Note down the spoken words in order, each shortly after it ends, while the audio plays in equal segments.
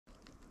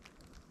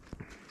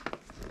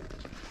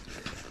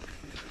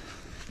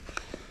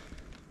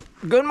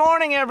Good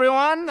morning,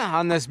 everyone,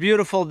 on this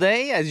beautiful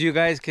day. As you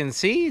guys can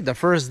see, the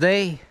first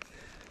day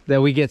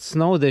that we get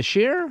snow this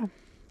year.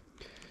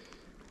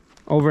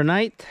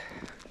 Overnight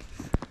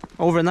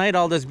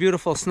all this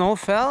beautiful snow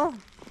fell.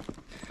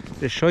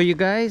 To show you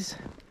guys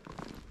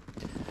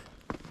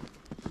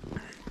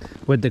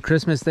with the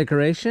Christmas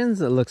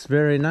decorations, it looks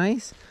very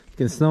nice.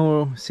 You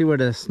can see where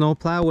the snow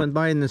plow went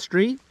by in the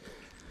street.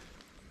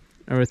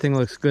 Everything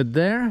looks good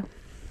there.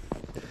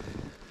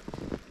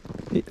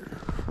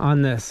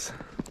 On this,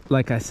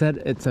 like I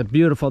said, it's a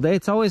beautiful day.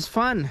 It's always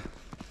fun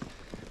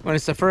when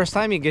it's the first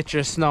time you get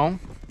your snow.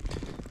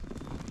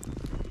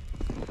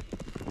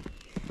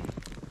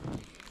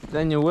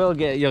 Then you'll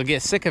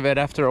get sick of it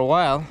after a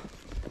while.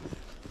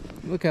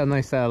 Look how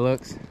nice that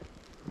looks.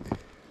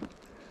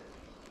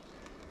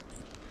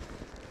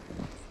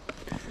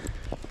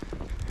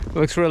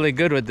 Looks really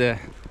good with the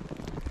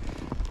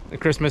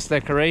Christmas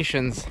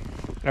decorations.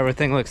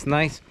 Everything looks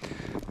nice.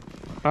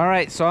 All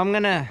right, so I'm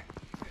gonna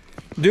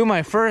do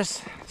my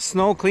first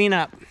snow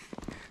cleanup,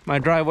 my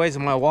driveways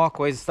and my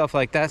walkways and stuff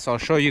like that. So I'll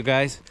show you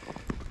guys,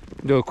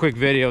 do a quick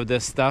video of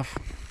this stuff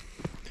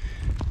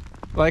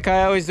like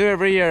I always do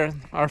every year,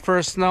 our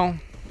first snow.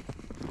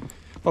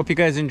 Hope you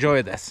guys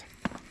enjoy this.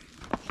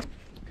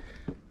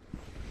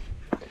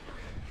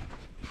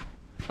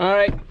 All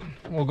right,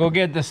 we'll go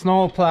get the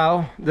snow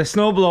plow, the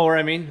snow blower.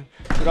 I mean,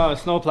 we don't have a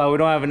snow plow, we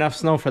don't have enough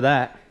snow for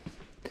that.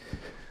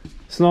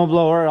 Snow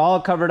blower all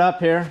covered up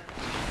here.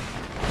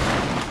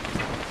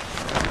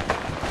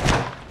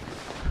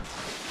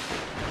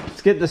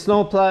 Let's get the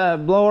snow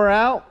blower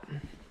out.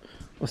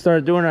 We'll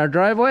start doing our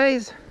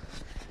driveways.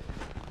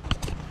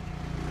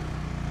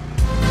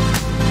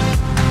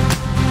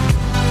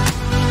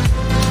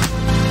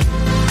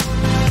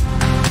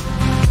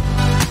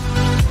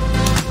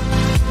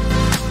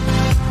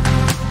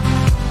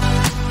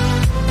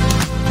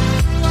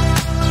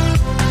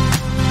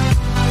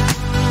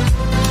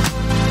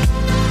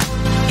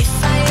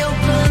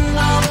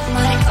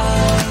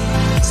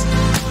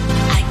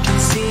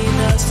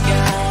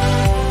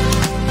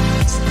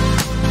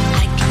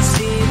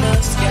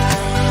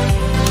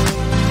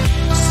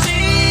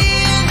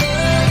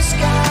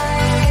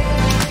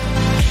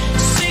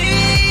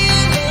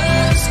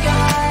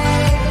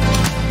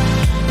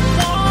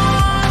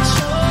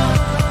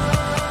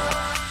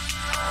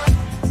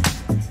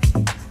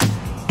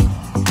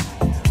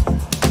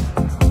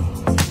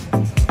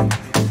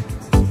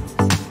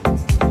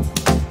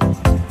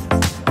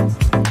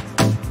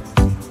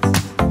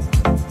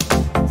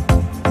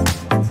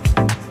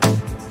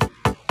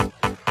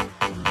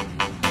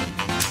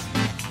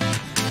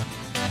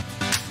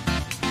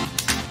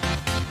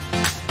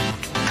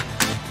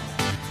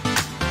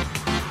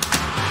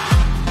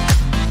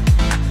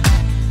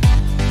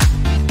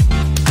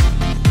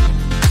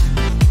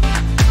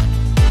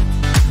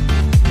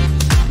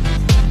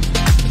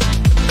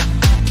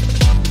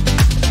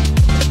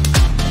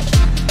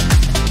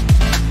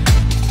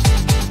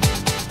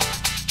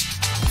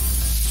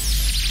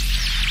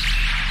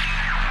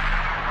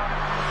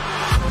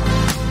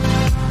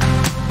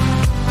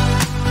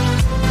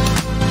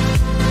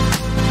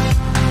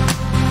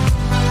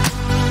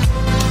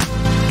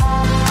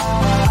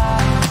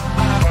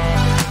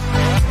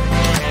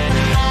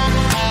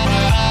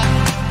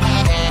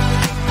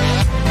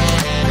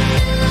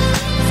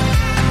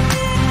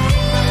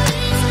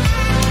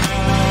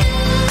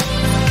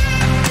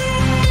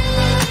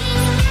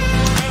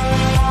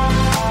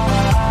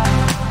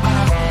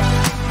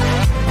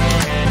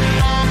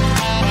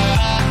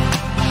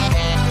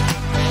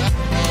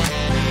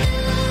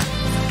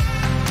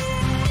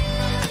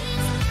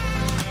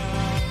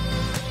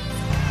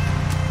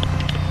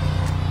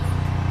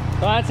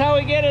 So that's how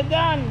we get it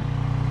done.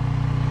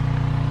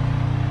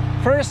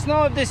 First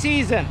snow of the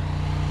season.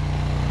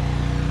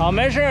 I'll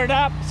measure it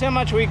up, see how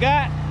much we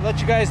got, let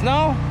you guys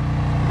know.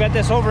 We got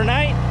this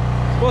overnight.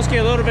 It's supposed to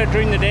get a little bit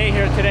during the day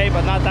here today,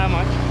 but not that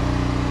much.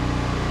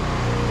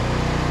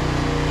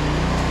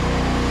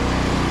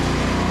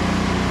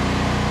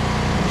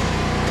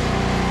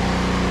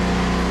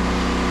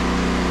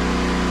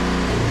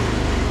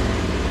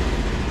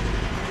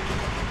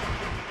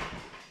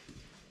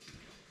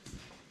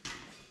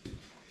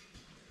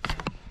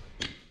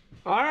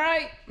 All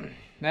right,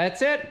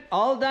 that's it,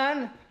 all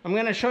done. I'm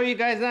gonna show you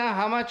guys now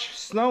how much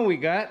snow we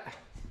got.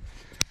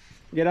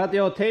 Get out the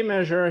old tape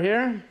measure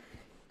here.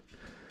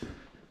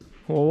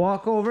 We'll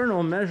walk over and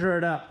we'll measure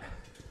it up.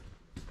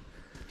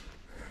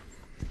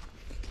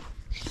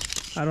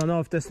 I don't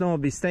know if the snow will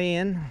be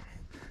staying.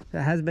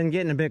 It has been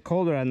getting a bit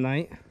colder at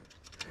night.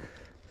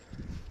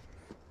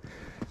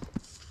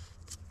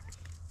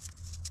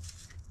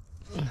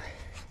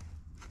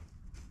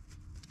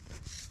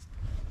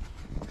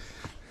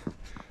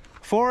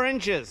 Four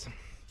inches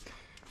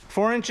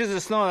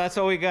of snow, that's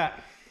all we got.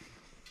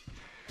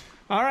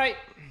 All right,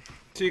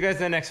 see you guys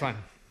in the next one.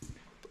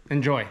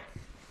 Enjoy.